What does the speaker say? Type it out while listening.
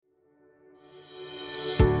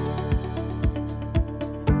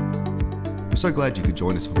so glad you could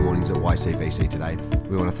join us for Mornings at YCBC today.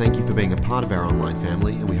 We want to thank you for being a part of our online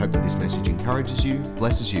family, and we hope that this message encourages you,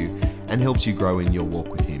 blesses you, and helps you grow in your walk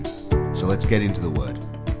with Him. So let's get into the Word.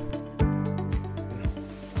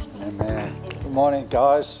 Amen. Good morning,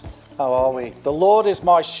 guys. How are we? The Lord is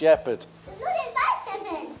my shepherd. The Lord is my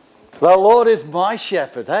shepherd. The Lord is my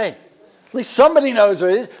shepherd. Hey, at least somebody knows who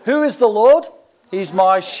it is. Who is the Lord? He's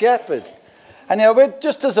my shepherd. And we're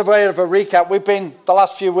just as a way of a recap, we've been the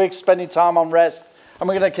last few weeks spending time on rest, and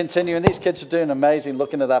we're going to continue. And these kids are doing amazing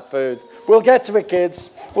looking at that food. We'll get to it,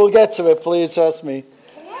 kids. We'll get to it, please trust me.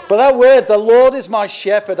 But that word, the Lord is my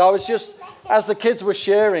shepherd. I was just, as the kids were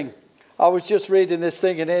sharing, I was just reading this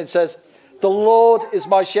thing, and it says, the Lord is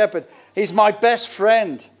my shepherd. He's my best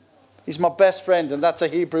friend. He's my best friend, and that's a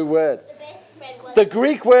Hebrew word. The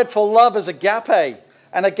Greek word for love is agape,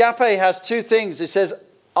 and agape has two things. It says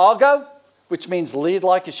argo, which means lead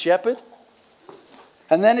like a shepherd.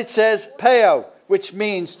 And then it says peo, which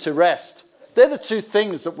means to rest. They're the two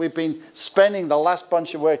things that we've been spending the last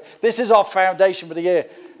bunch of weeks. This is our foundation for the year.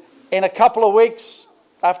 In a couple of weeks,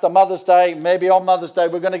 after Mother's Day, maybe on Mother's Day,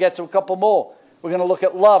 we're going to get to a couple more. We're going to look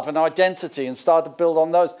at love and identity and start to build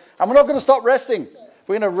on those. And we're not going to stop resting.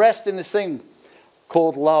 We're going to rest in this thing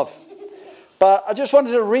called love. But I just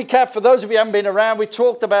wanted to recap, for those of you who haven't been around, we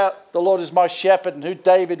talked about the Lord is my shepherd and who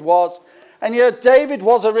David was. And David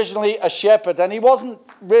was originally a shepherd, and he wasn't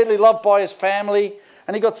really loved by his family,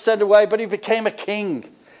 and he got sent away, but he became a king.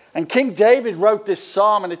 And King David wrote this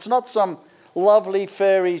psalm, and it's not some lovely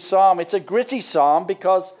fairy psalm. It's a gritty psalm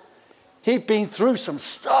because he'd been through some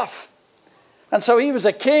stuff. And so he was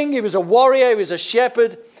a king, he was a warrior, he was a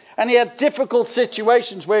shepherd, and he had difficult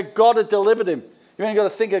situations where God had delivered him. You only got to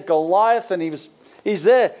think of Goliath, and he's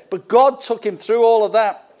there. But God took him through all of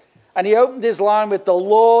that. And he opened his line with, the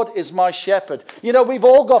Lord is my shepherd. We've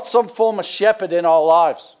all got some form of shepherd in our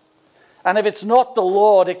lives. And if it's not the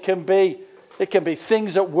Lord, it can be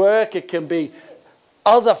things at work. It can be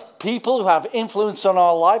other people who have influence on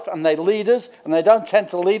our life, and they lead us, and they don't tend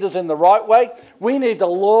to lead us in the right way. We need the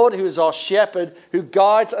Lord who is our shepherd, who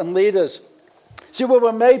guides and leads us. See, we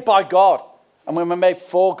were made by God, and we were made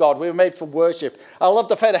for God. We were made for worship. I love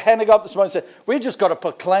the fact that Hannah got up this morning and said, we just got to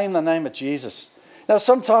proclaim the name of Jesus. Now,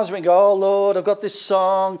 sometimes we can go, oh, Lord, I've got this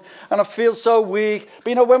song, and I feel so weak.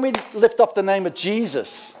 But when we lift up the name of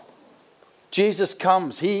Jesus, Jesus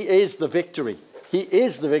comes. He is the victory. He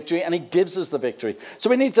is the victory, and He gives us the victory. So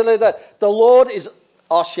we need to live that. The Lord is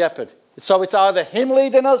our shepherd. So it's either Him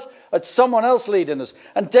leading us or it's someone else leading us.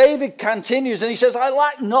 And David continues, and he says, I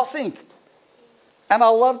lack nothing. And I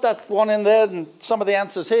love that one in there, and some of the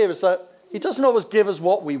answers here is that He doesn't always give us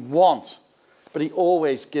what we want, but He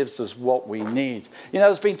always gives us what we need.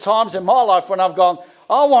 There's been times in my life when I've gone,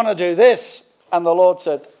 I want to do this. And the Lord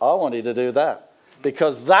said, I want you to do that.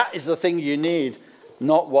 Because that is the thing you need,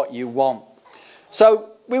 not what you want.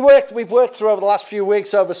 So we've worked through over the last few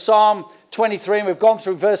weeks over Psalm 23, and we've gone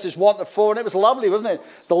through verses 1 to 4, and it was lovely, wasn't it?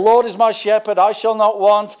 The Lord is my shepherd, I shall not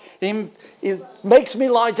want. He makes me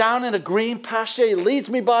lie down in a green pasture. He leads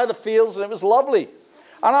me by the fields, and it was lovely.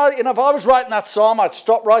 And if I was writing that psalm, I'd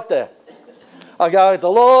stop right there. I go, the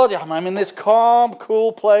Lord, I'm in this calm,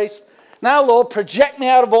 cool place. Now, Lord, project me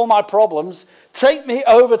out of all my problems. Take me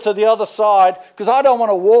over to the other side, because I don't want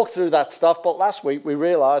to walk through that stuff. But last week we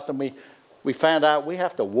realized, and we found out we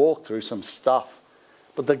have to walk through some stuff.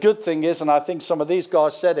 But the good thing is, and I think some of these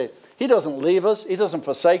guys said it, He doesn't leave us. He doesn't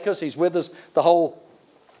forsake us. He's with us the whole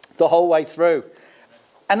way through.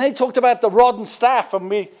 And they talked about the rod and staff, and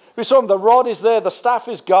we saw them. The rod is there. The staff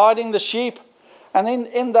is guiding the sheep. And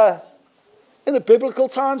in the biblical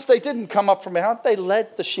times, they didn't come up from behind. They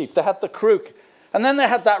led the sheep. They had the crook. And then they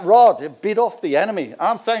had that rod. It beat off the enemy.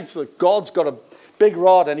 I'm thankful that God's got a big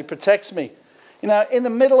rod and He protects me. In the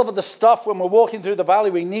middle of the stuff, when we're walking through the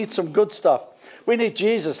valley, we need some good stuff. We need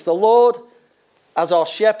Jesus, the Lord, as our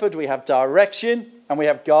shepherd. We have direction and we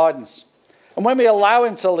have guidance. And when we allow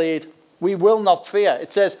Him to lead, we will not fear.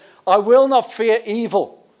 It says, I will not fear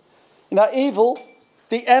evil. Evil,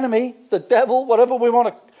 the enemy, the devil, whatever we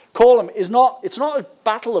want to call him, it's not a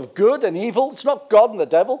battle of good and evil. It's not God and the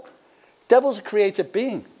devil. Devil's a created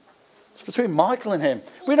being. It's between Michael and him.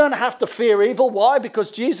 We don't have to fear evil. Why? Because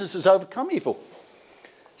Jesus has overcome evil.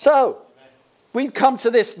 So, we come to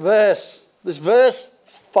this verse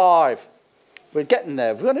 5. We're getting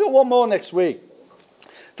there. We're going to do one more next week.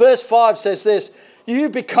 Verse 5 says this, you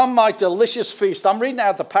become my delicious feast. I'm reading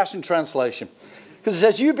out the Passion Translation. Because it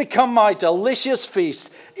says, you become my delicious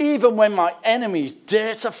feast, even when my enemies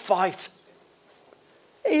dare to fight.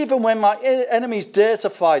 Even when my enemies dare to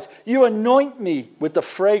fight, you anoint me with the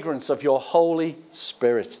fragrance of your Holy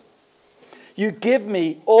Spirit. You give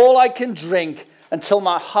me all I can drink until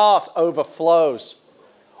my heart overflows.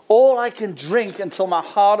 All I can drink until my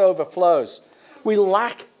heart overflows. We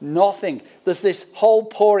lack nothing. There's this whole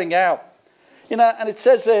pouring out. And it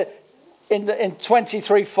says there in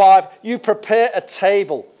 23:5, you prepare a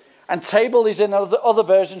table. And table is in other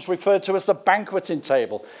versions referred to as the banqueting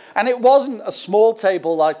table. And it wasn't a small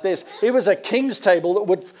table like this. It was a king's table that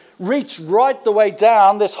would reach right the way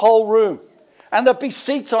down this whole room. And there'd be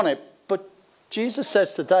seats on it. But Jesus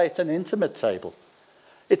says today it's an intimate table.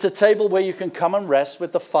 It's a table where you can come and rest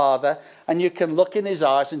with the Father, and you can look in his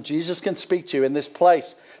eyes, and Jesus can speak to you in this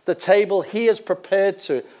place. The table he has prepared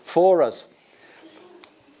for us.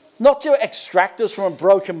 Not to extract us from a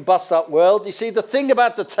broken, bust-up world. You see, the thing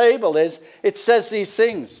about the table is, it says these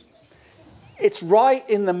things. It's right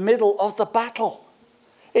in the middle of the battle.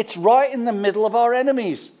 It's right in the middle of our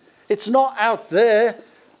enemies. It's not out there.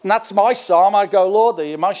 And that's my psalm. I go, Lord,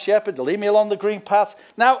 you're my shepherd. Lead me along the green paths.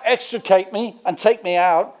 Now extricate me and take me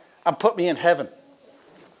out and put me in heaven.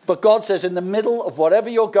 But God says, in the middle of whatever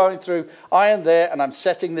you're going through, I am there and I'm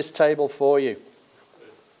setting this table for you.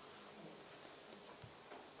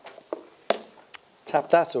 Tap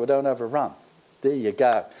that so we don't overrun. There you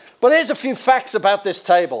go. But here's a few facts about this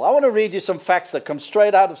table. I want to read you some facts that come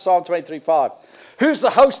straight out of Psalm 23:5. Who's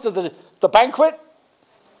the host of the banquet?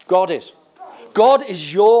 God is. God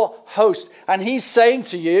is your host. And he's saying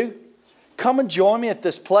to you, come and join me at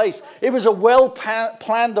this place. It was a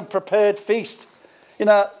well-planned and prepared feast.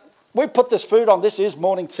 We put this food on. This is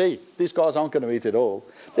morning tea. These guys aren't going to eat it all.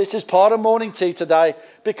 This is part of morning tea today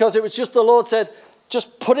because it was just the Lord said,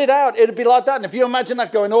 just put it out. It'd be like that. And if you imagine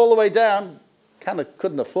that going all the way down, kind of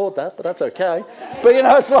couldn't afford that, but that's okay. But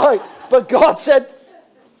it's like, but God said,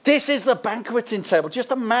 this is the banqueting table.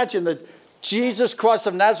 Just imagine that Jesus Christ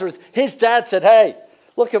of Nazareth, his dad said, hey,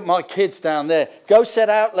 look at my kids down there. Go set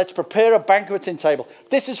out. Let's prepare a banqueting table.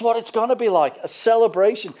 This is what it's going to be like, a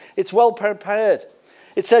celebration. It's well prepared.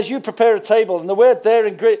 It says you prepare a table. And the word there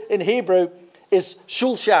in Hebrew is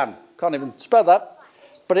shulchan. Can't even spell that.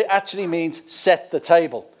 But it actually means set the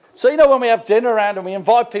table. So when we have dinner around and we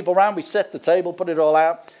invite people around, we set the table, put it all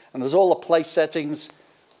out. And there's all the place settings.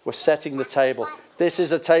 We're setting the table. This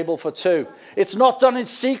is a table for two. It's not done in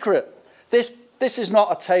secret. This is not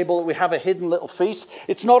a table that we have a hidden little feast.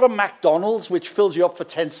 It's not a McDonald's which fills you up for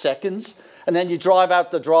 10 seconds and then you drive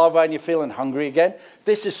out the driveway and you're feeling hungry again.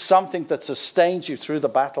 This is something that sustains you through the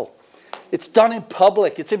battle. It's done in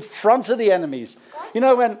public. It's in front of the enemies.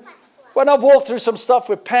 When I've walked through some stuff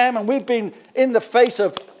with Pam and we've been in the face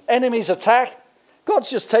of enemies' attack, God's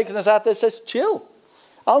just taken us out there and says, chill.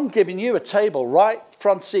 I'm giving you a table right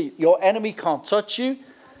front seat. Your enemy can't touch you,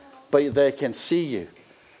 but they can see you.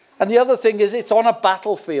 And the other thing is it's on a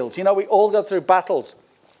battlefield. We all go through battles.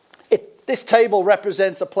 This table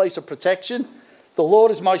represents a place of protection. The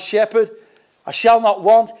Lord is my shepherd. I shall not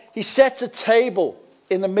want. He sets a table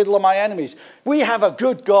in the middle of my enemies. We have a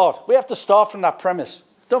good God. We have to start from that premise,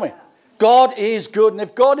 don't we? God is good. And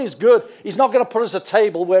if God is good, he's not going to put us a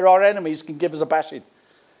table where our enemies can give us a bashing.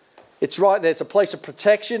 It's right there. It's a place of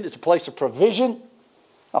protection. It's a place of provision.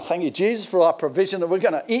 I thank you, Jesus, for our provision that we're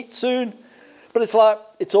going to eat soon. But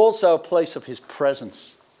it's also a place of his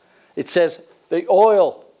presence. It says the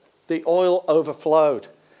oil overflowed.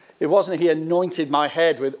 It wasn't he anointed my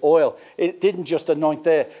head with oil. It didn't just anoint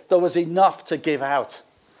there. There was enough to give out.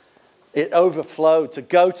 It overflowed to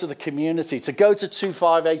go to the community, to go to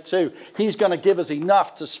 2582. He's going to give us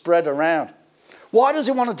enough to spread around. Why does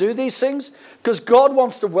he want to do these things? Because God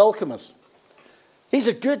wants to welcome us. He's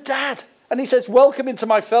a good dad. And he says, welcome into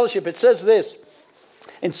my fellowship. It says this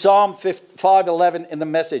in Psalm 5:11 in the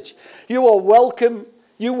Message. You welcome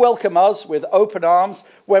us with open arms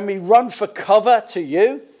when we run for cover to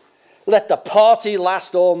you. Let the party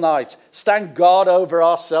last all night. Stand guard over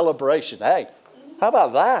our celebration. Hey, how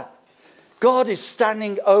about that? God is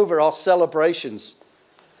standing over our celebrations.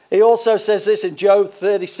 He also says this in Job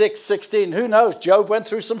 36:16. Who knows? Job went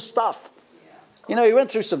through some stuff. He went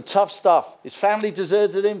through some tough stuff. His family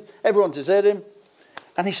deserted him. Everyone deserted him.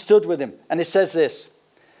 And he stood with him. And it says this.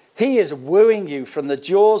 He is wooing you from the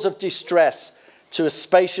jaws of distress to a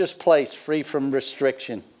spacious place free from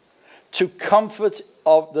restriction. To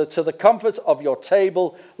the comfort of your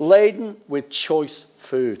table laden with choice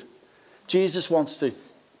food. Jesus wants to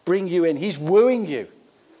bring you in. He's wooing you.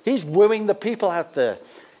 He's wooing the people out there.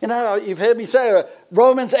 You've heard me say,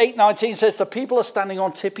 Romans 8:19 says the people are standing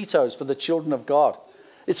on tippy toes for the children of God.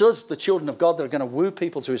 It's us, the children of God, that are going to woo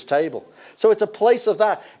people to his table. So it's a place of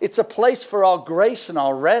that. It's a place for our grace and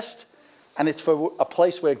our rest. And it's for a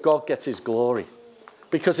place where God gets his glory.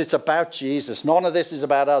 Because it's about Jesus. None of this is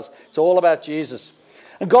about us. It's all about Jesus.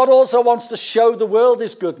 And God also wants to show the world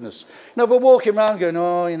his goodness. You know, we're walking around going,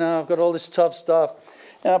 oh, you know, I've got all this tough stuff.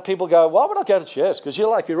 You know, people go, why would I go to church? Because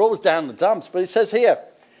you're always down in the dumps. But it says here,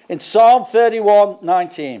 in Psalm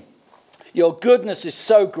 31:19, your goodness is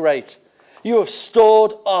so great. You have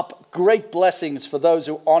stored up great blessings for those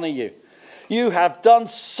who honor you. You have done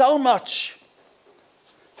so much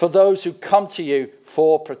for those who come to you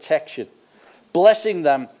for protection, blessing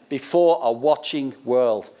them before a watching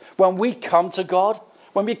world. When we come to God,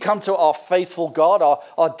 when we come to our faithful God,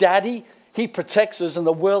 our daddy, he protects us and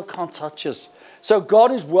the world can't touch us. So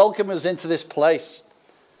God is welcoming us into this place.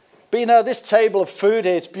 But you know, this table of food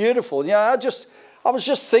here, it's beautiful. You know, I was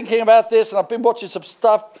just thinking about this, and I've been watching some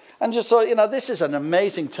stuff and just thought, you know, this is an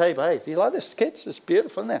amazing table. Hey, do you like this, kids? It's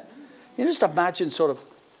beautiful, isn't it? You just imagine sort of.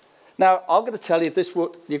 Now, I'm going to tell you this,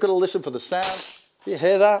 you've got to listen for the sound. You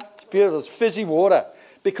hear that? It's beautiful. It's fizzy water.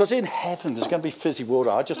 Because in heaven, there's going to be fizzy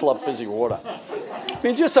water. I just love fizzy water. I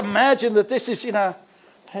mean, just imagine that this is, you know,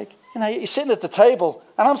 you're sitting at the table,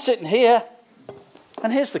 and I'm sitting here,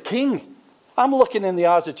 and here's the king. I'm looking in the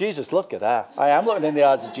eyes of Jesus. Look at that. I am looking in the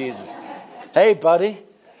eyes of Jesus. Hey, buddy.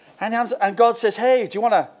 And God says, hey, do you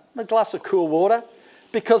want a glass of cool water?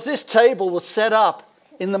 Because this table was set up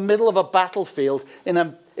in the middle of a battlefield in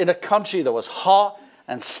a country that was hot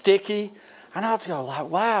and sticky. And I'd go like,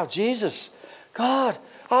 wow, Jesus, God,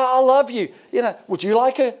 I love you. You know, would you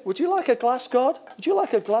like a glass, God? Would you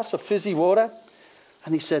like a glass of fizzy water?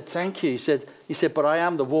 And he said, thank you. He said, but I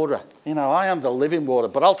am the water. You know, I am the living water.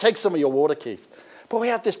 But I'll take some of your water, Keith. But we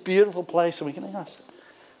had this beautiful place, and we can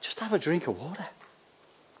just have a drink of water.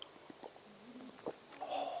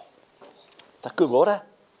 Oh, is that good water?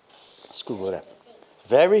 That's good water.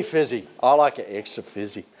 Very fizzy. I like it extra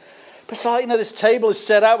fizzy. But so, you know, this table is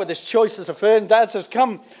set out with this choices of food, and Dad says,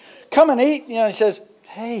 come and eat. You know, he says,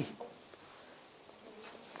 hey.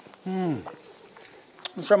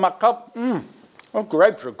 So my cup, oh,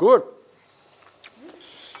 grapes are good.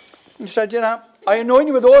 He said, you know, I anoint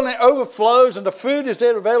you with oil and it overflows and the food is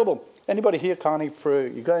there available. Anybody here can't eat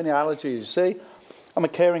fruit? You got any allergies? You see? I'm a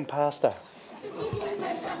caring pastor.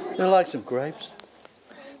 You like some grapes?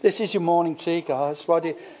 This is your morning tea, guys. Why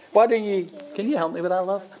don't you, can you help me with that,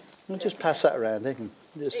 love? Let me just pass that around. They can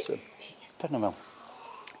just put them on.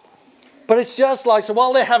 But it's just like, so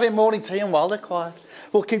while they're having morning tea and while they're quiet,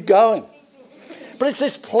 we'll keep going. But it's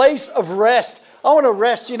this place of rest. I want to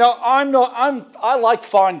rest. You know, I like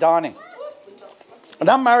fine dining. And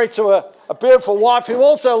I'm married to a beautiful wife who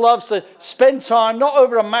also loves to spend time, not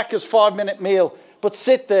over a Macca's 5-minute meal, but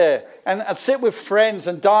sit there and sit with friends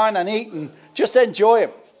and dine and eat and just enjoy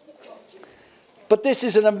it. But this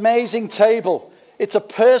is an amazing table. It's a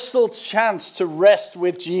personal chance to rest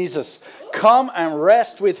with Jesus. Come and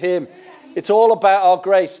rest with him. It's all about our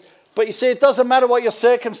grace. But you see, it doesn't matter what your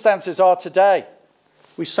circumstances are today.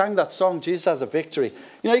 We sang that song, Jesus Has a Victory.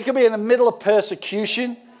 You know, you could be in the middle of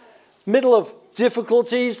persecution, middle of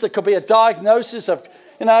difficulties. There could be a diagnosis of,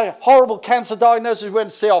 you know, horrible cancer diagnosis. We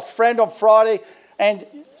went to see our friend on Friday, and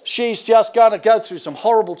she's just going to go through some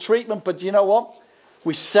horrible treatment. But you know what?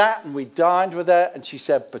 We sat and we dined with her, and she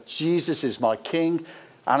said, but Jesus is my King,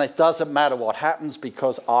 and it doesn't matter what happens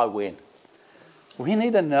because I win. We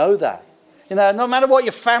need to know that. You know, no matter what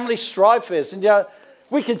your family strife is, and you know,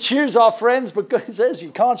 we can choose our friends, but God says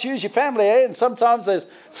you can't choose your family, eh? And sometimes there's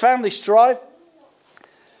family strife.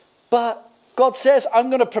 But God says, I'm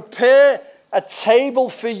going to prepare a table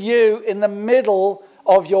for you in the middle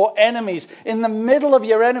of your enemies. In the middle of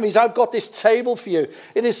your enemies, I've got this table for you.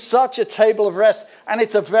 It is such a table of rest, and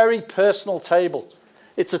it's a very personal table.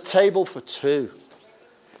 It's a table for two.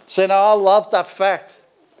 So now I love that fact.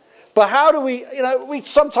 But how do we, you know, we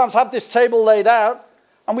sometimes have this table laid out,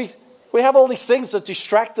 and we have all these things that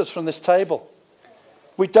distract us from this table.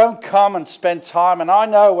 We don't come and spend time. And I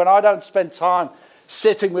know when I don't spend time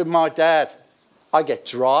sitting with my dad, I get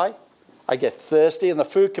dry, I get thirsty, and the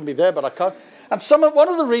food can be there, but I can't. And one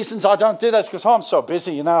of the reasons I don't do that is because I'm so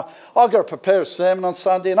busy, you know. I've got to prepare a sermon on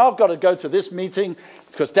Sunday, and I've got to go to this meeting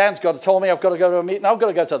because Dan's got to tell me I've got to go to a meeting. I've got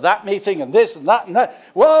to go to that meeting and this and that and that.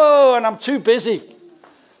 Whoa, and I'm too busy.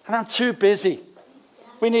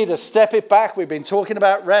 We need to step it back. We've been talking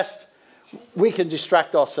about rest. We can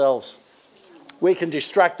distract ourselves.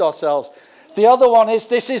 The other one is,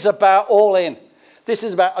 this is about all in. This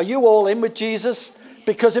is about, are you all in with Jesus?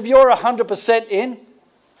 Because if you're 100% in,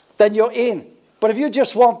 then you're in. But if you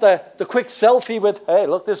just want the quick selfie with, hey,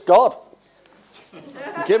 look, this God.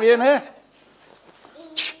 Get me in here.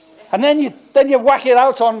 And then you whack it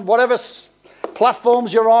out on whatever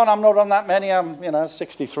platforms you're on. I'm not on that many. I'm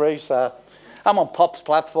 63, so I'm on Pop's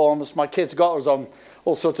platforms. My kids got us on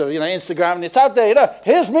all sorts of, Instagram, and it's out there,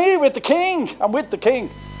 here's me with the king. I'm with the king.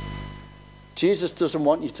 Jesus doesn't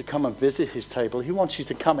want you to come and visit his table. He wants you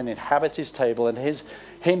to come and inhabit his table and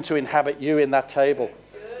him to inhabit you in that table.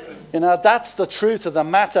 That's the truth of the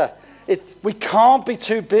matter. We can't be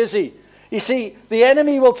too busy. You see, the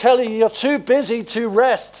enemy will tell you you're too busy to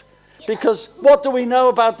rest. Because what do we know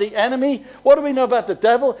about the enemy? What do we know about the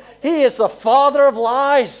devil? He is the father of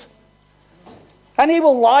lies. And he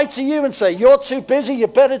will lie to you and say, you're too busy, you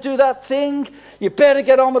better do that thing. You better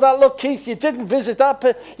get on with that. Look, Keith, you didn't visit that.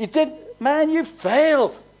 You did. Man, you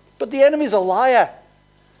failed. But the enemy's a liar.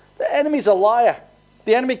 The enemy's a liar.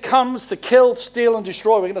 The enemy comes to kill, steal, and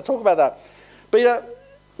destroy. We're going to talk about that. But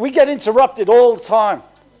we get interrupted all the time.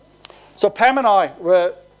 So Pam and I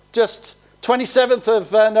were just 27th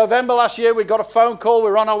of November last year. We got a phone call.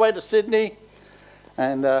 We were on our way to Sydney.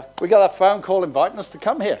 And we got that phone call inviting us to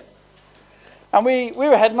come here. And we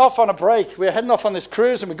were heading off on a break. We were heading off on this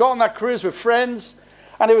cruise. And we got on that cruise with friends.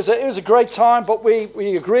 And it was a great time, but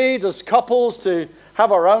we agreed as couples to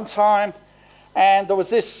have our own time. And there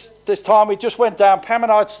was this time we just went down. Pam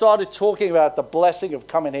and I had started talking about the blessing of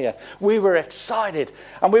coming here. We were excited.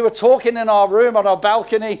 And we were talking in our room on our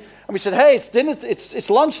balcony. And we said, hey, it's dinner. It's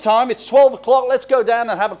lunchtime. It's 12 o'clock. Let's go down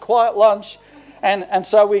and have a quiet lunch. And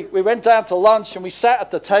so we went down to lunch and we sat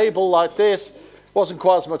at the table like this. Wasn't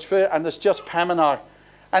quite as much food. And there's just Pam and I.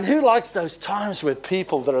 And who likes those times with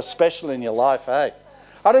people that are special in your life, hey?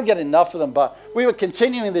 I don't get enough of them, but we were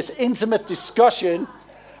continuing this intimate discussion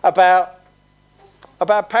about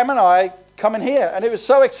Pam and I coming here, and it was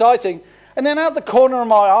so exciting. And then out the corner of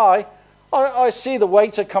my eye, I see the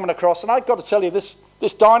waiter coming across, and I've got to tell you, this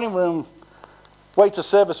dining room waiter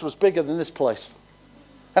service was bigger than this place.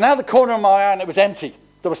 And out the corner of my eye, and it was empty.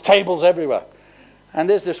 There was tables everywhere. And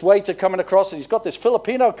there's this waiter coming across, and he's got this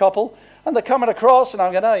Filipino couple, and they're coming across, and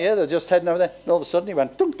I'm going, oh yeah, they're just heading over there. And all of a sudden he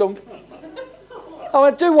went, dunk, dunk. I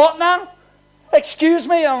went, do what now? Excuse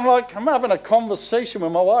me? I'm having a conversation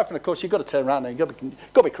with my wife. And of course, you've got to turn around and you've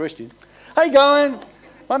got to be Christian. How you going?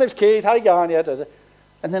 My name's Keith. How you going? Yeah,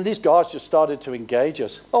 and then these guys just started to engage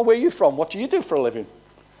us. Oh, where are you from? What do you do for a living?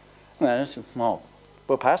 And I said, well,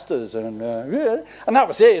 we're pastors. And that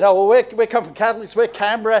was it. We come from Catholics. We're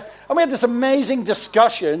Canberra. And we had this amazing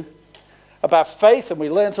discussion about faith. And we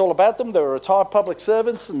learned all about them. They were retired public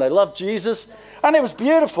servants. And they loved Jesus. And it was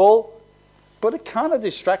beautiful. But it kind of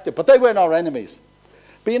distracted. But they weren't our enemies.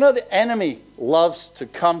 But the enemy loves to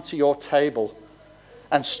come to your table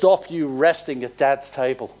and stop you resting at Dad's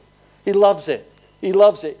table. He loves it. He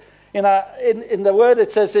loves it. In the word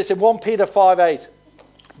it says this in 1 Peter 5:8.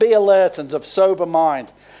 Be alert and of sober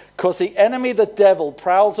mind, because the enemy, the devil,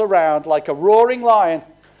 prowls around like a roaring lion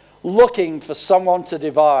looking for someone to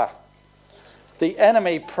devour. The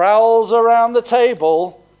enemy prowls around the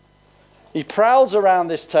table. He prowls around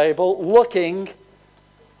this table looking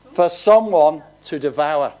for someone to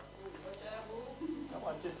devour.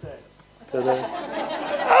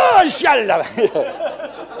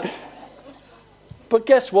 But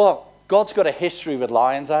guess what? God's got a history with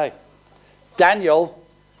lions, eh? Daniel,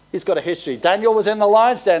 he's got a history. Daniel was in the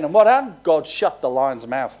lion's den, and what happened? God shut the lion's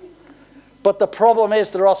mouth. But the problem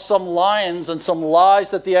is there are some lions and some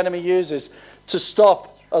lies that the enemy uses to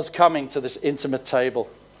stop us coming to this intimate table.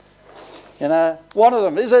 One of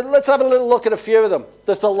them is, let's have a little look at a few of them.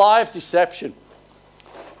 There's the lie of deception.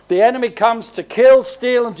 The enemy comes to kill,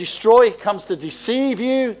 steal, and destroy. He comes to deceive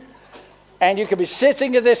you. And you can be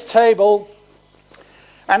sitting at this table.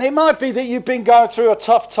 And it might be that you've been going through a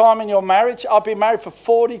tough time in your marriage. I've been married for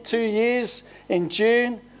 42 years in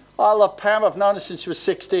June. I love Pam. I've known her since she was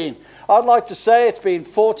 16. I'd like to say it's been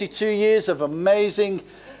 42 years of amazing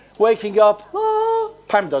waking up. Oh,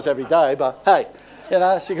 Pam does every day, but hey.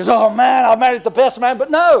 She goes, oh man, I married the best man. But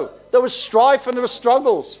no, there was strife and there were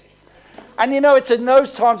struggles. And it's in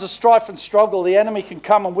those times of strife and struggle, the enemy can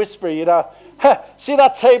come and whisper, see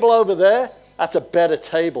that table over there? That's a better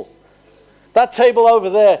table. That table over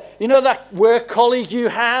there, that work colleague you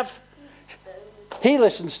have? He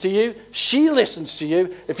listens to you. She listens to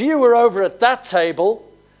you. If you were over at that table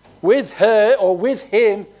with her or with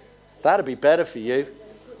him, that'd be better for you.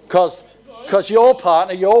 Because your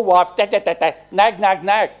partner, your wife, nag, nag,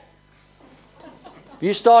 nag.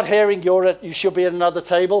 You start hearing you should be at another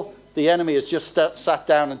table, the enemy has just sat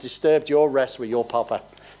down and disturbed your rest with your papa.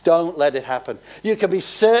 Don't let it happen. You can be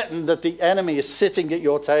certain that the enemy is sitting at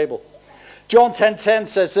your table. John 10:10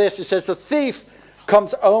 says this. It says, the thief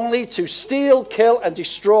comes only to steal, kill, and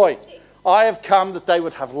destroy. I have come that they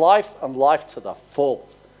would have life and life to the full.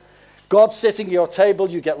 God's sitting at your table,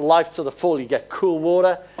 you get life to the full. You get cool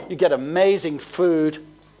water, you get amazing food.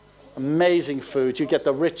 You get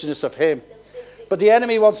the richness of him. But the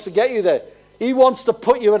enemy wants to get you there. He wants to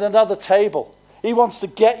put you at another table. He wants to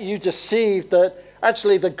get you deceived that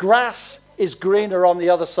actually the grass is greener on the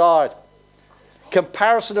other side.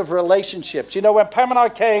 Comparison of relationships. You know, when Pam and I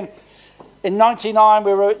came in 99,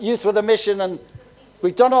 we were at Youth with a Mission, and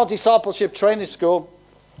we'd done our discipleship training school.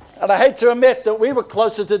 And I hate to admit that we were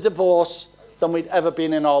closer to divorce than we'd ever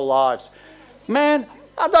been in our lives. Man,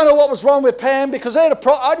 I don't know what was wrong with Pam, because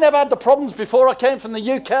I'd never had the problems before I came from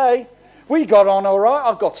the UK. We got on all right.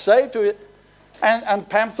 I got saved. And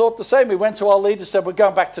Pam thought the same. We went to our leaders, said, we're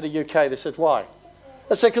going back to the UK. They said, why?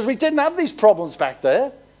 I said, because we didn't have these problems back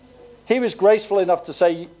there. He was graceful enough to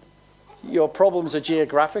say, your problems are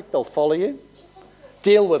geographic. They'll follow you.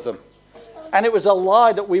 Deal with them. And it was a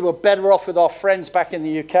lie that we were better off with our friends back in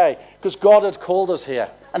the UK, because God had called us here.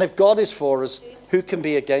 And if God is for us, who can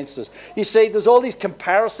be against us? You see, there's all these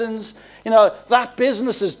comparisons. You know, that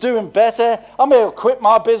business is doing better. I may have quit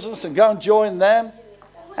my business and go and join them.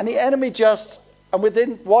 And the enemy just, and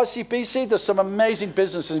within YCBC, there's some amazing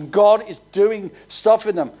businesses, and God is doing stuff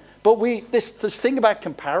in them. But this thing about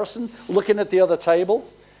comparison, looking at the other table.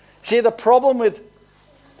 See, the problem with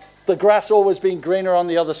the grass always being greener on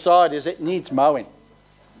the other side is it needs mowing.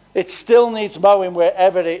 It still needs mowing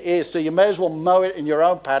wherever it is. So you may as well mow it in your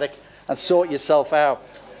own paddock and sort yourself out.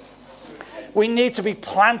 We need to be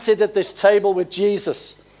planted at this table with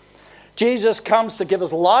Jesus. Jesus comes to give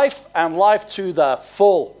us life, and life to the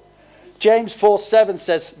full. James 4:7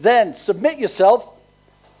 says, then submit yourself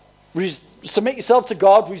to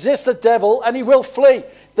God, resist the devil, and he will flee.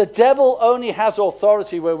 The devil only has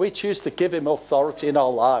authority where we choose to give him authority in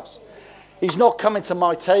our lives. He's not coming to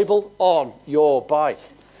my table on your bike.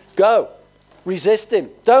 Go. Resist him.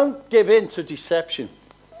 Don't give in to deception.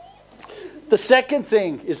 The second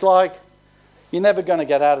thing is like, you're never going to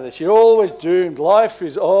get out of this. You're always doomed. Life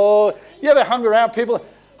is, you ever hung around people?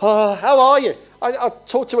 Oh, how are you? I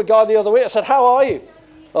talked to a guy the other week. I said, how are you?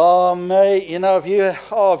 Oh, mate, you know, if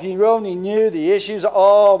you only knew the issues,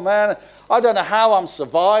 oh, man, I don't know how I'm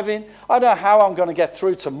surviving. I don't know how I'm going to get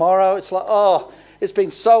through tomorrow. It's like, it's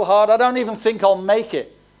been so hard. I don't even think I'll make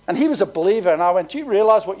it. And he was a believer, and I went, do you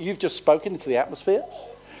realize what you've just spoken into the atmosphere?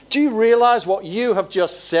 Do you realize what you have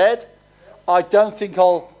just said? I don't think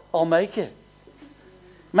I'll make it.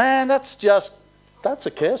 Man, that's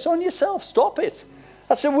a curse on yourself. Stop it.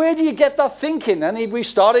 I said, where do you get that thinking? And we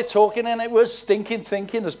started talking, and it was stinking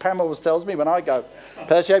thinking, as Pam always tells me when I go.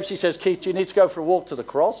 Perhaps she says, Keith, do you need to go for a walk to the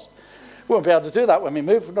cross? We won't be able to do that when we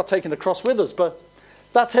move. We're not taking the cross with us. But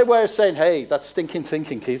that's her way of saying, hey, that's stinking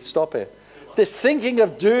thinking, Keith. Stop it. This thinking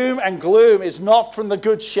of doom and gloom is not from the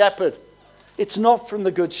Good Shepherd. It's not from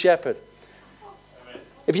the Good Shepherd.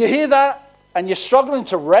 If you hear that and you're struggling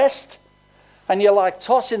to rest and you're like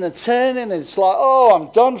tossing and turning and it's like,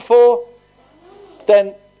 I'm done for,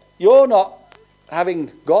 then you're not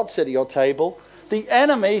having God sit at your table. The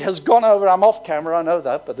enemy has gone over. I'm off camera, I know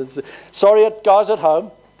that, but sorry, guys at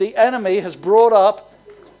home. The enemy has brought up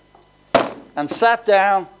and sat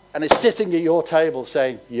down and is sitting at your table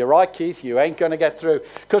saying, you're right, Keith, you ain't going to get through.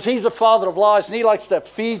 Because he's the father of lies, and he likes to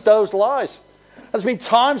feed those lies. There's been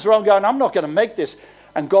times where I'm going, I'm not going to make this.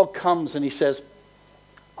 And God comes and he says,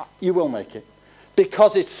 you will make it.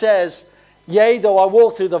 Because it says, yea, though I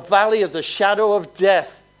walk through the valley of the shadow of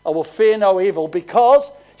death, I will fear no evil,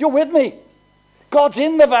 because you're with me. God's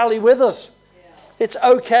in the valley with us. Yeah. It's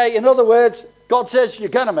okay. In other words, God says, you're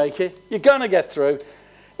going to make it. You're going to get through.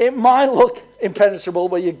 It might look impenetrable,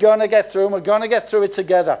 but you're going to get through, and we're going to get through it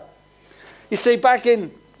together. You see,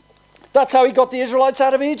 that's how he got the Israelites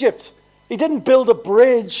out of Egypt. He didn't build a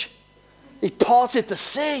bridge. He parted the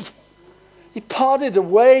sea. He parted the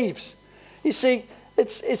waves. You see,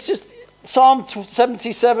 it's just, Psalm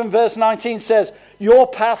 77 verse 19 says, your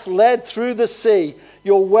path led through the sea,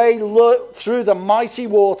 your way through the mighty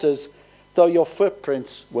waters, though your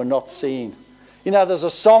footprints were not seen. You know, there's a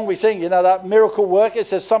song we sing, you know, that miracle work. It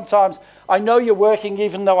says sometimes, I know you're working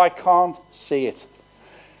even though I can't see it.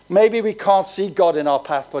 Maybe we can't see God in our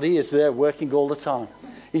path, but he is there working all the time.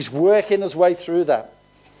 He's working his way through that.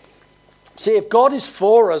 See, if God is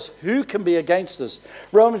for us, who can be against us?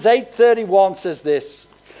 Romans 8:31 says this.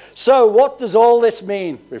 So what does all this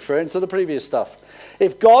mean? Referring to the previous stuff.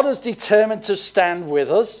 If God is determined to stand with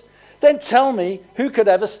us, then tell me who could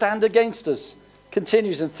ever stand against us?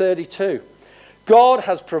 Continues in 32. God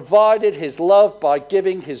has provided his love by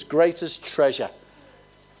giving his greatest treasure.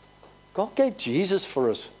 God gave Jesus for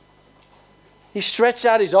us. He stretched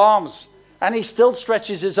out his arms, and he still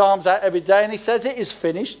stretches his arms out every day, and he says it is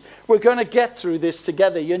finished. We're going to get through this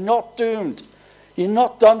together. You're not doomed. You're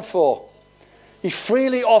not done for. He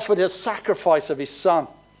freely offered a sacrifice of his son.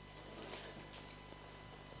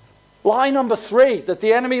 Lie number 3, that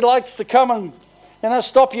the enemy likes to come and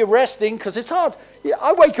stop you resting, because it's hard. Yeah,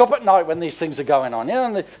 I wake up at night when these things are going on,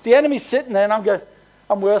 and the enemy's sitting there, and I'm going,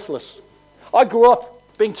 I'm worthless. I grew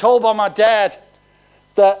up being told by my dad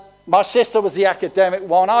that my sister was the academic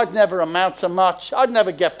one. I'd never amount to much. I'd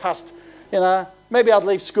never get past, maybe I'd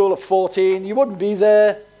leave school at 14. You wouldn't be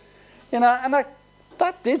there, and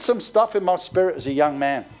that did some stuff in my spirit as a young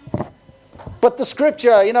man. But the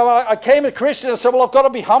scripture, I came a Christian and said, well, I've got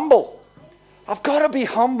to be humble. I've got to be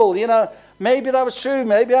humble, Maybe that was true.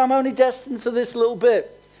 Maybe I'm only destined for this little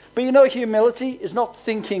bit. But humility is not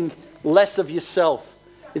thinking less of yourself.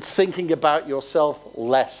 It's thinking about yourself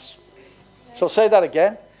less. So I'll say that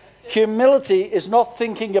again. Humility is not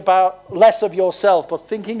thinking about less of yourself, but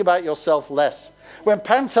thinking about yourself less. When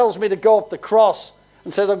Pam tells me to go up the cross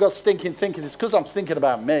and says I've got stinking thinking, it's because I'm thinking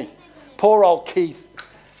about me. Poor old Keith.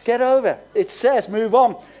 Get over it. It says move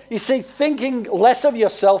on. You see, thinking less of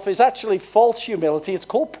yourself is actually false humility. It's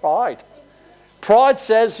called pride. Pride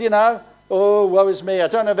says, oh, woe is me. I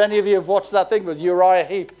don't know if any of you have watched that thing with Uriah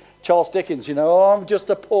Heep, Charles Dickens, oh, I'm just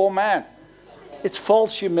a poor man. It's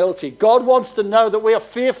false humility. God wants to know that we are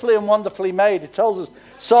fearfully and wonderfully made. It tells us,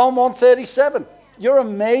 Psalm 137, you're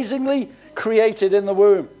amazingly created in the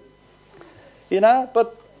womb.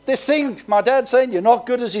 But this thing, my dad's saying, you're not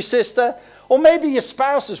good as your sister, or maybe your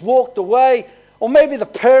spouse has walked away, or maybe the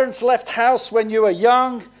parents left house when you were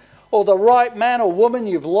young, or the right man or woman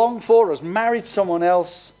you've longed for has married someone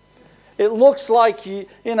else. It looks like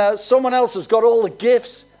someone else has got all the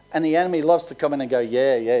gifts, and the enemy loves to come in and go,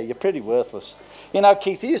 yeah, you're pretty worthless.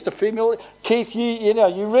 Keith, he used to feed me. Keith,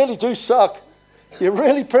 you really do suck. You're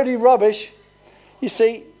really pretty rubbish. You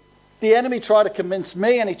see, the enemy tried to convince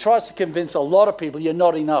me, and he tries to convince a lot of people, you're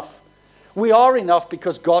not enough. We are enough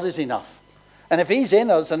because God is enough. And if he's in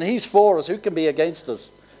us and he's for us, who can be against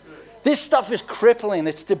us? This stuff is crippling.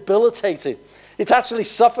 It's debilitating. It's actually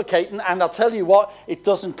suffocating. And I'll tell you what, it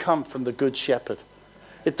doesn't come from the good shepherd.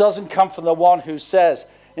 It doesn't come from the one who says,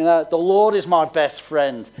 the Lord is my best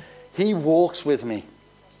friend. He walks with me.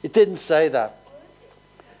 It didn't say that.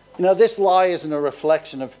 This lie isn't a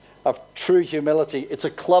reflection of true humility. It's a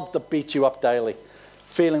club that beats you up daily,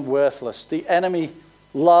 feeling worthless. The enemy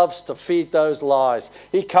loves to feed those lies.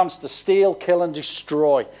 He comes to steal, kill, and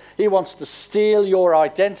destroy. He wants to steal your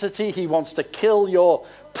identity. He wants to kill your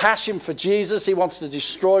passion for Jesus. He wants to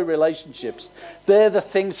destroy relationships. They're the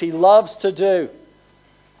things he loves to do.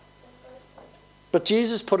 But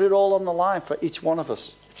Jesus put it all on the line for each one of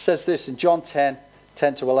us. It says this in John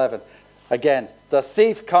 10:10-11. Again, the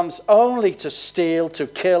thief comes only to steal, to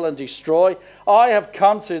kill, and destroy. I have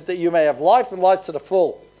come that you may have life and life to the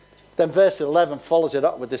full. Then verse 11 follows it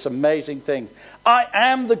up with this amazing thing. I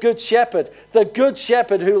am the good shepherd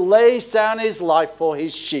who lays down his life for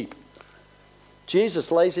his sheep.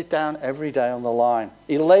 Jesus lays it down every day on the line.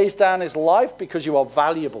 He lays down his life because you are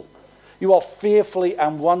valuable. You are fearfully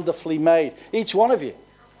and wonderfully made. Each one of you.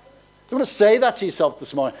 You want to say that to yourself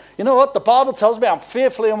this morning. You know what? The Bible tells me I'm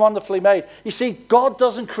fearfully and wonderfully made. You see, God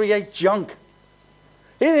doesn't create junk.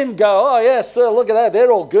 He didn't go, oh yes, look at that,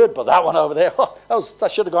 they're all good, but that one over there,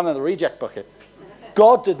 that should have gone in the reject bucket.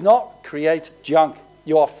 God did not create junk.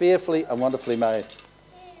 You are fearfully and wonderfully made.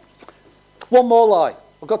 One more lie.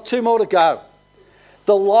 I've got 2 more to go.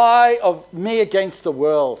 The lie of me against the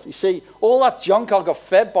world. You see, all that junk I got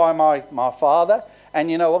fed by my father,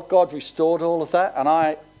 and you know what? God restored all of that, and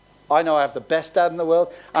I know I have the best dad in the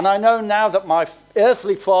world, and I know now that my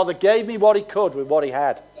earthly father gave me what he could with what he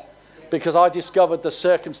had, because I discovered the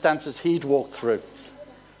circumstances he'd walked through.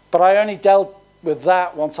 But I only dealt with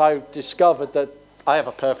that once I discovered that I have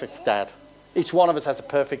a perfect dad. Each one of us has a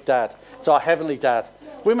perfect dad. It's our heavenly dad.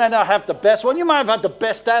 We may not have the best one. You might have had the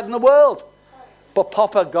best dad in the world, but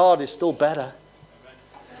Papa God is still better.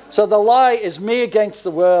 So the lie is me against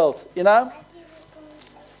the world, If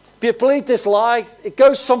you believe this lie, it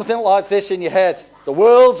goes something like this in your head. The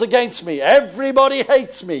world's against me. Everybody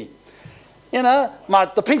hates me.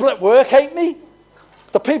 The people at work hate me.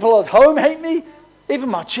 The people at home hate me. Even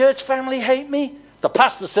my church family hate me. The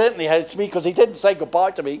pastor certainly hates me because he didn't say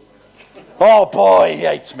goodbye to me. Oh boy, he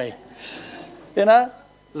hates me.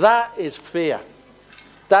 That is fear.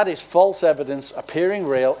 That is false evidence appearing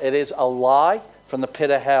real. It is a lie from the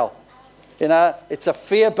pit of hell. It's a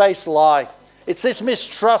fear-based lie. It's this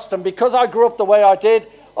mistrust. And because I grew up the way I did,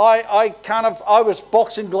 I was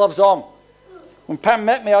boxing gloves on. When Pam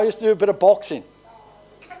met me, I used to do a bit of boxing.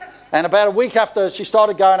 And about a week after she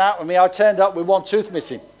started going out with me, I turned up with 1 tooth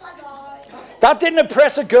missing. That didn't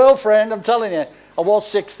impress a girlfriend, I'm telling you. I was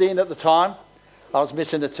 16 at the time. I was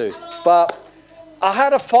missing a tooth. But I had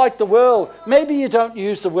to fight the world. Maybe you don't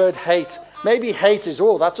use the word hate. Maybe hate is,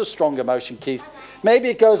 oh, that's a strong emotion, Keith. Maybe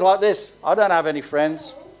it goes like this. I don't have any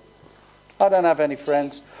friends. I don't have any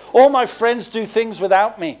friends. All my friends do things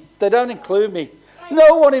without me. They don't include me.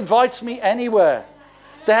 No one invites me anywhere.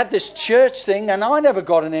 They had this church thing and I never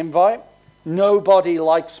got an invite. Nobody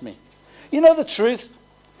likes me. You know the truth?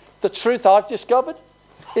 The truth I've discovered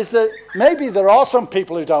is that maybe there are some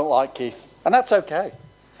people who don't like Keith. And that's okay.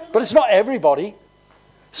 But it's not everybody.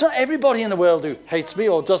 It's not everybody in the world who hates me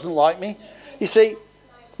or doesn't like me. You see,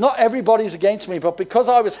 not everybody's against me, but because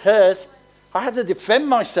I was hurt, I had to defend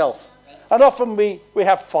myself. And often we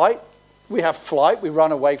have flight, we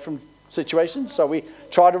run away from situations. So we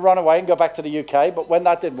try to run away and go back to the UK, but when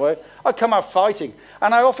that didn't work, I come out fighting.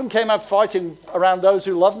 And I often came out fighting around those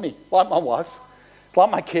who love me, like my wife, like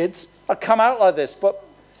my kids. I come out like this, but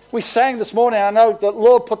we sang this morning, I know that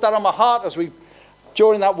Lord put that on my heart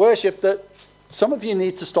during that worship, that some of you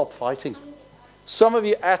need to stop fighting. Some of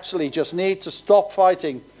you actually just need to stop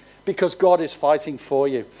fighting because God is fighting for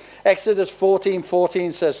you. Exodus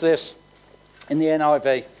 14:14 says this in the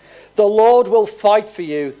NIV. The Lord will fight for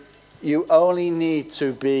you. You only need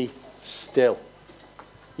to be still.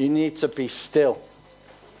 You need to be still.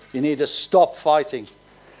 You need to stop fighting.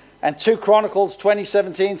 And 2 Chronicles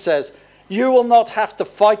 20:17 says, you will not have to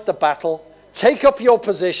fight the battle. Take up your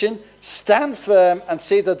position, stand firm, and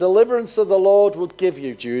see the deliverance of the Lord will give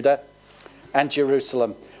you, Judah and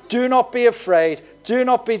Jerusalem. Do not be afraid. Do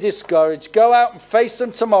not be discouraged. Go out and face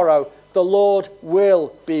them tomorrow. The Lord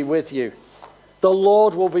will be with you. The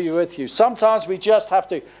Lord will be with you. Sometimes we just have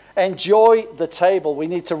to enjoy the table. We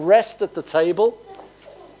need to rest at the table.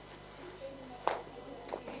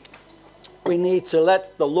 We need to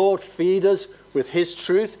let the Lord feed us with his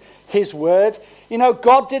truth, his word. You know,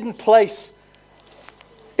 God didn't place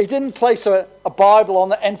a Bible on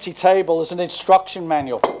the empty table as an instruction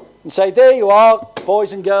manual and say, there you are,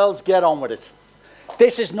 boys and girls, get on with it.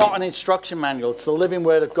 This is not an instruction manual. It's the living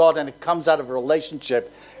word of God, and it comes out of a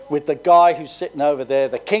relationship with the guy who's sitting over there,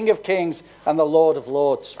 the King of Kings and the Lord of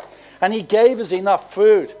Lords. And he gave us enough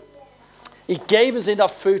food. He gave us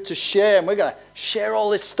enough food to share, and we're going to share all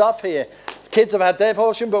this stuff here. The kids have had their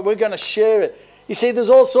portion, but we're going to share it. You see, there's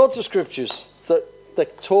all sorts of scriptures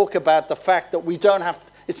that talk about the fact that we don't have,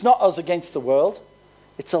 it's not us against the world,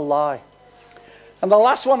 it's a lie. And the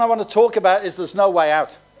last one I want to talk about is there's no way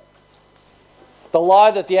out. The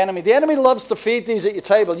lie that the enemy loves to feed these at your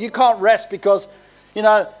table. You can't rest because, you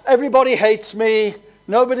know, everybody hates me,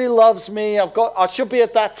 nobody loves me, I should be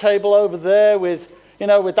at that table over there with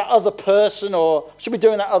that other person, or I should be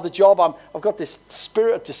doing that other job. I've got this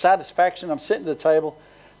spirit of dissatisfaction. I'm sitting at the table,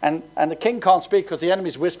 and the king can't speak because the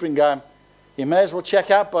enemy's whispering, going, you may as well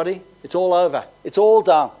check out, buddy. It's all over. It's all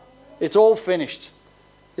done. It's all finished.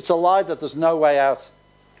 It's a lie that there's no way out.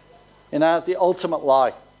 You know, the ultimate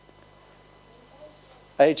lie.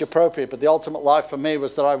 Age appropriate, but the ultimate lie for me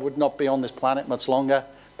was that I would not be on this planet much longer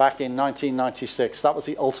back in 1996. That was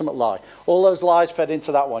the ultimate lie. All those lies fed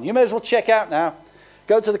into that one. You may as well check out now.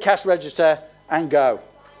 Go to the cash register and go.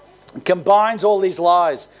 It combines all these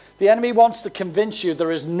lies. The enemy wants to convince you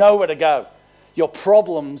there is nowhere to go. Your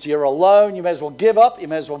problems, you're alone, you may as well give up, you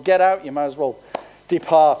may as well get out, you may as well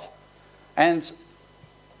depart. And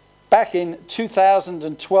back in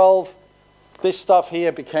 2012, this stuff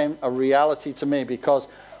here became a reality to me because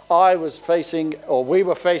we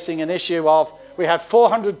were facing an issue of, we had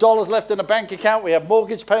 $400 left in a bank account, we had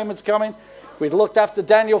mortgage payments coming, we'd looked after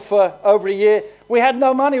Daniel for over a year, we had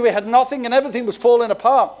no money, we had nothing, and everything was falling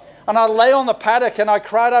apart. And I lay on the paddock and I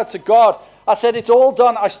cried out to God. I said, it's all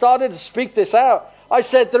done. I started to speak this out. I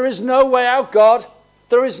said, there is no way out, God.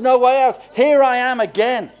 There is no way out. Here I am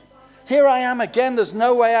again. Here I am again. There's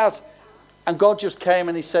no way out. And God just came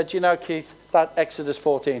and he said, you know, Keith, that Exodus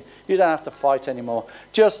 14, you don't have to fight anymore.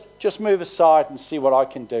 Just move aside and see what I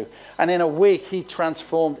can do. And in a week, he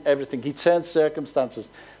transformed everything. He turned circumstances.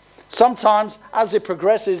 Sometimes, as it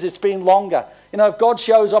progresses, it's been longer. You know, if God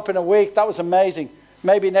shows up in a week, that was amazing.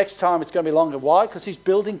 Maybe next time it's going to be longer. Why? Because he's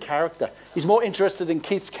building character. He's more interested in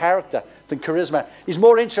Keith's character than charisma. He's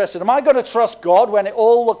more interested. Am I going to trust God when it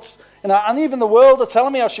all looks, and even the world are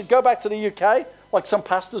telling me I should go back to the UK, like some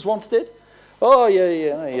pastors once did? Oh,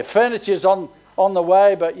 your furniture's on the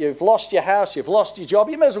way, but you've lost your house, you've lost your job.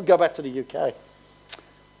 You may as well go back to the UK.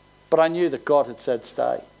 But I knew that God had said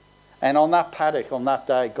stay. And on that paddock, on that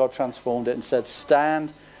day, God transformed it and said,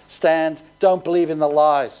 stand, don't believe in the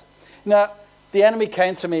lies. Now, the enemy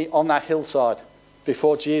came to me on that hillside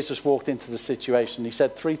before Jesus walked into the situation. He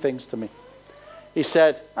said 3 things to me. He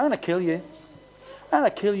said, I'm going to kill you. I'm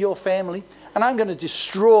going to kill your family. And I'm going to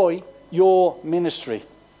destroy your ministry.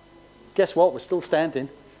 Guess what? We're still standing.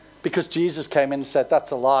 Because Jesus came in and said,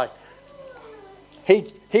 that's a lie.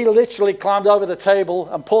 He literally climbed over the table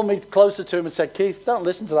and pulled me closer to him and said, Keith, don't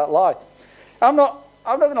listen to that lie. I'm not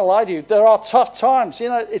going to lie to you. There are tough times. You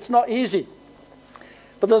know, it's not easy.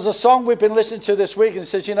 But there's a song we've been listening to this week and it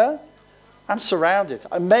says, you know, I'm surrounded.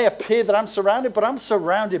 It may appear that I'm surrounded, but I'm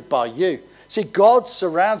surrounded by you. See, God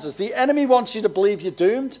surrounds us. The enemy wants you to believe you're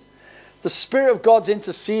doomed. The Spirit of God's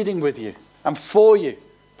interceding with you and for you.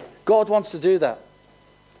 God wants to do that.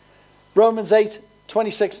 Romans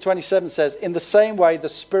 8:26-27 says, in the same way, the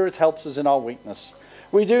Spirit helps us in our weakness.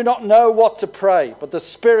 We do not know what to pray, but the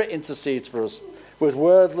Spirit intercedes for us with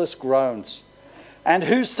wordless groans. And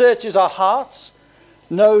who searches our hearts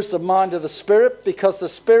knows the mind of the Spirit, because the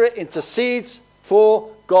Spirit intercedes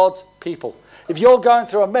for God's people. If you're going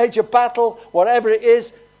through a major battle, whatever it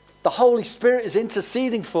is, the Holy Spirit is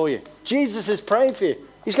interceding for you. Jesus is praying for you.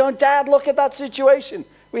 He's going, Dad, look at that situation.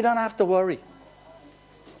 We don't have to worry.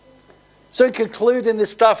 So in concluding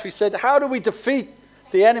this stuff, he said, how do we defeat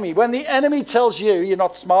the enemy? When the enemy tells you you're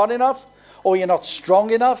not smart enough, or you're not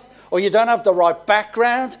strong enough, or you don't have the right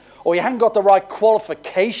background, or you haven't got the right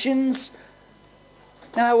qualifications,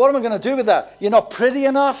 you know, what am I going to do with that? You're not pretty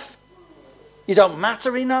enough. You don't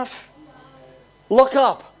matter enough. Look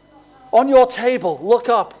up. On your table, look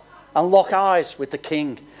up and lock eyes with the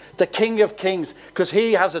King of Kings, because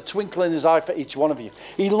he has a twinkle in his eye for each one of you.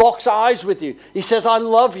 He locks eyes with you. He says, I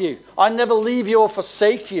love you. I never leave you or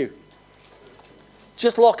forsake you.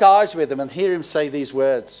 Just lock eyes with him and hear him say these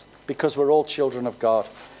words, because we're all children of God.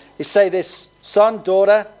 He say this, son,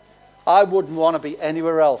 daughter, I wouldn't want to be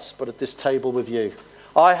anywhere else but at this table with you.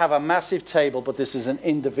 I have a massive table, but this is an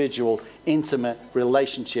individual, intimate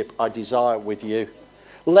relationship I desire with you.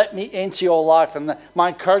 Let me into your life. And my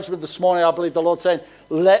encouragement this morning, I believe the Lord's saying,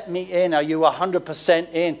 let me in. Are you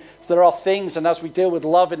 100% in? There are things, and as we deal with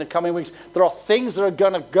love in the coming weeks, there are things that are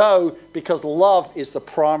going to go, because love is the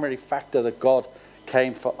primary factor that God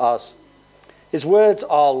came for us. His words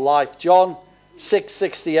are life. John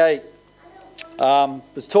 6:68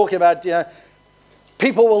 was talking about, you know,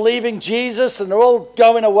 people were leaving Jesus and they're all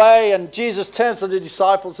going away, and Jesus turns to the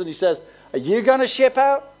disciples and he says, are you going to ship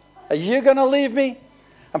out? Are you going to leave me?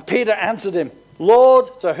 And Peter answered him,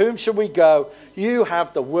 Lord, to whom shall we go? You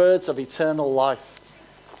have the words of eternal life.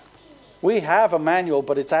 We have a manual,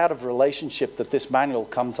 but it's out of relationship that this manual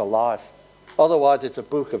comes alive. Otherwise, it's a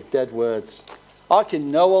book of dead words. I can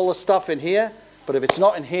know all the stuff in here, but if it's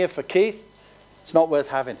not in here for Keith, it's not worth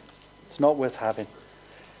having. It's not worth having.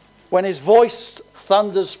 When his voice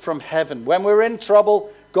thunders from heaven, when we're in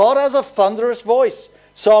trouble, God has a thunderous voice.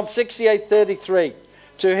 Psalm 68:33.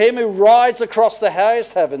 To him who rides across the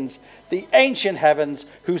highest heavens, the ancient heavens,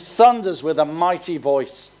 who thunders with a mighty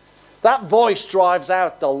voice. That voice drives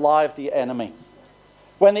out the lie of the enemy.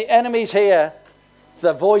 When the enemy's here,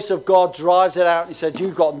 the voice of God drives it out. He said,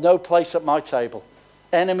 you've got no place at my table.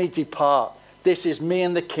 Enemy, depart. This is me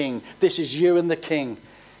and the King. This is you and the King.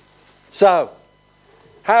 So,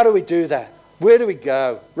 how do we do that? Where do we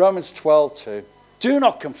go? Romans 12:2. Do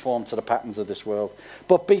not conform to the patterns of this world,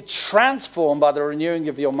 but be transformed by the renewing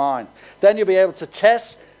of your mind. Then you'll be able to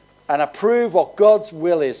test and approve what God's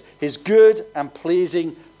will is, his good and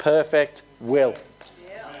pleasing, perfect will.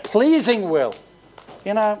 Yeah. Pleasing will.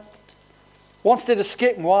 You know, once did a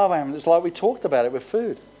skit in Wildham. It's like we talked about it with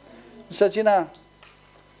food. He said, you know,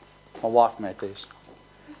 my wife made these.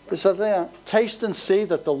 He said, you know, taste and see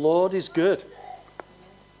that the Lord is good.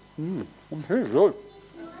 Good.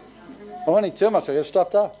 I won't eat too much, I get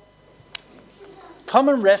stopped up. Come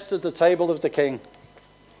and rest at the table of the King.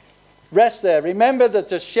 Rest there. Remember that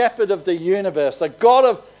the shepherd of the universe, the God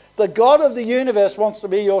of the universe wants to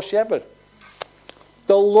be your shepherd.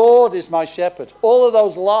 The Lord is my shepherd. All of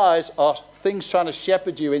those lies are things trying to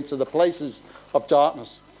shepherd you into the places of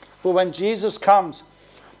darkness. But when Jesus comes,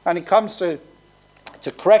 and he comes to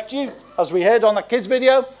correct you, as we heard on the kids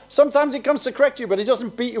video, sometimes he comes to correct you, but he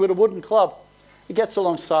doesn't beat you with a wooden club. He gets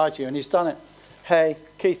alongside you and he's done it. Hey,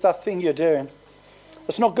 Keith, that thing you're doing,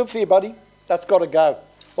 that's not good for you, buddy. That's got to go.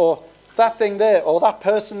 Or that thing there, or that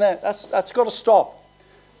person there, that's got to stop.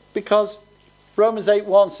 Because Romans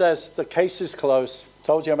 8:1 says the case is closed.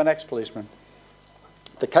 Told you I'm an ex-policeman.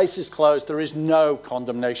 The case is closed. There is no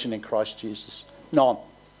condemnation in Christ Jesus. None.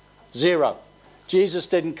 Zero. Jesus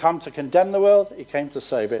didn't come to condemn the world. He came to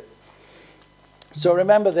save it. So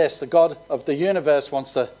remember this. The God of the universe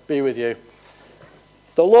wants to be with you.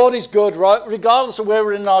 The Lord is good, right? Regardless of where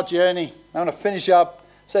we're in our journey. I'm going to finish up.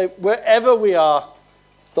 Say, wherever we are,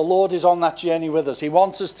 the Lord is on that journey with us. He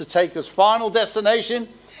wants us to take us final destination.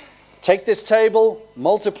 Take this table,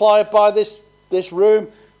 multiply it by this room,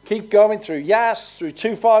 keep going through Yass, through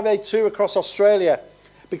 2582 across Australia,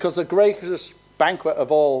 because the greatest banquet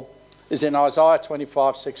of all is in Isaiah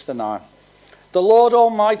 25, 6-9. The Lord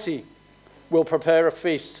Almighty will prepare a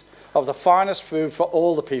feast of the finest food for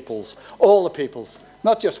all the peoples,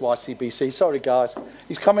 not just YCBC, sorry guys.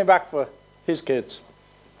 He's coming back for his kids.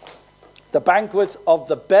 The banquets of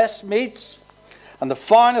the best meats and the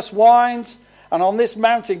finest wines, and on this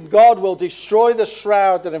mountain God will destroy the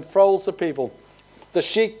shroud that enfolds the people, the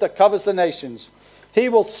sheet that covers the nations. He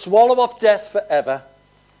will swallow up death forever.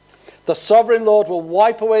 The sovereign Lord will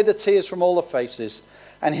wipe away the tears from all the faces,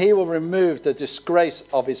 and he will remove the disgrace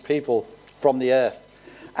of his people from the earth.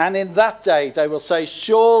 And in that day they will say,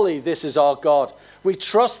 surely this is our God. We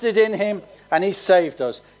trusted in him and he saved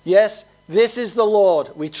us. Yes, this is the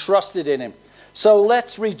Lord. We trusted in him. So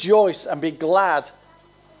let's rejoice and be glad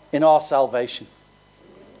in our salvation.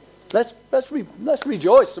 Let's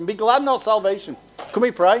rejoice and be glad in our salvation. Can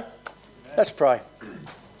we pray? Let's pray.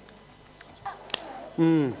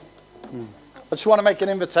 I just want to make an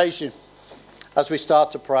invitation as we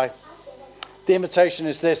start to pray. The invitation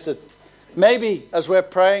is this, that maybe as we're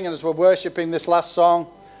praying and as we're worshiping this last song,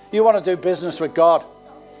 you want to do business with God.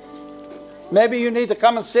 Maybe you need to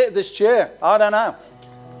come and sit at this chair. I don't know.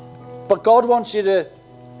 But God wants you to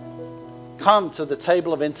come to the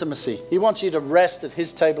table of intimacy. He wants you to rest at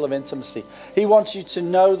his table of intimacy. He wants you to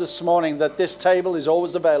know this morning that this table is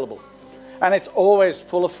always available. And it's always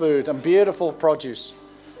full of food and beautiful produce,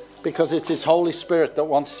 because it's his Holy Spirit that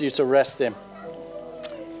wants you to rest in.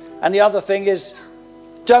 And the other thing is,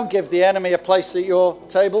 don't give the enemy a place at your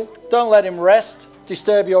table. Don't let him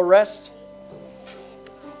disturb your rest.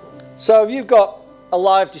 So if you've got a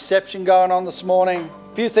live deception going on this morning,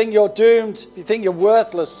 if you think you're doomed, if you think you're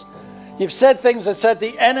worthless, you've said things that said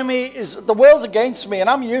the world's against me and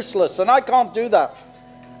I'm useless and I can't do that,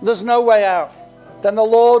 there's no way out, then the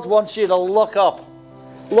Lord wants you to look up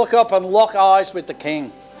and lock eyes with the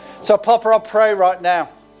King. So Papa, I pray right now,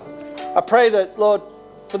 I pray that, Lord,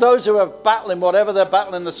 for those who are battling whatever they're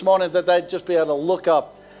battling this morning, that they'd just be able to look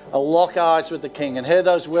up and lock eyes with the King and hear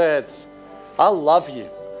those words. I love you.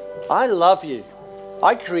 I love you.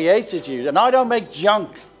 I created you, and I don't make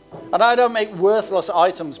junk, and I don't make worthless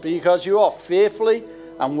items, because you are fearfully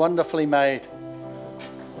and wonderfully made.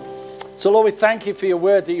 So Lord, we thank you for your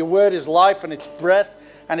word, that your word is life and it's breath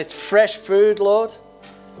and it's fresh food, Lord,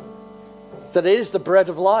 that it is the bread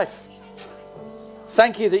of life.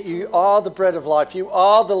 Thank you that you are the bread of life. You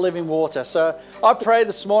are the living water. So I pray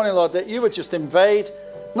this morning, Lord, that you would just invade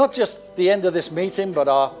not just the end of this meeting, but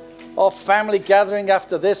our family gathering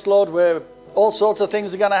after this, Lord, where all sorts of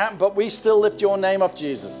things are going to happen, but we still lift your name up,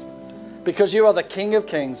 Jesus, because you are the King of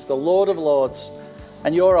Kings, the Lord of Lords,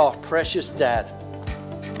 and you're our precious Dad.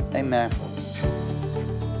 Amen.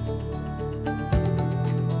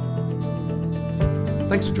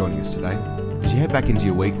 Thanks for joining us today. As you head back into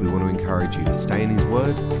your week, we want to encourage you to stay in his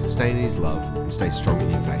word, stay in his love, and stay strong in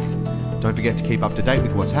your faith. Don't forget to keep up to date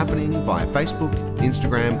with what's happening via Facebook,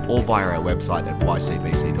 Instagram, or via our website at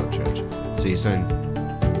ycbc.church. See you soon.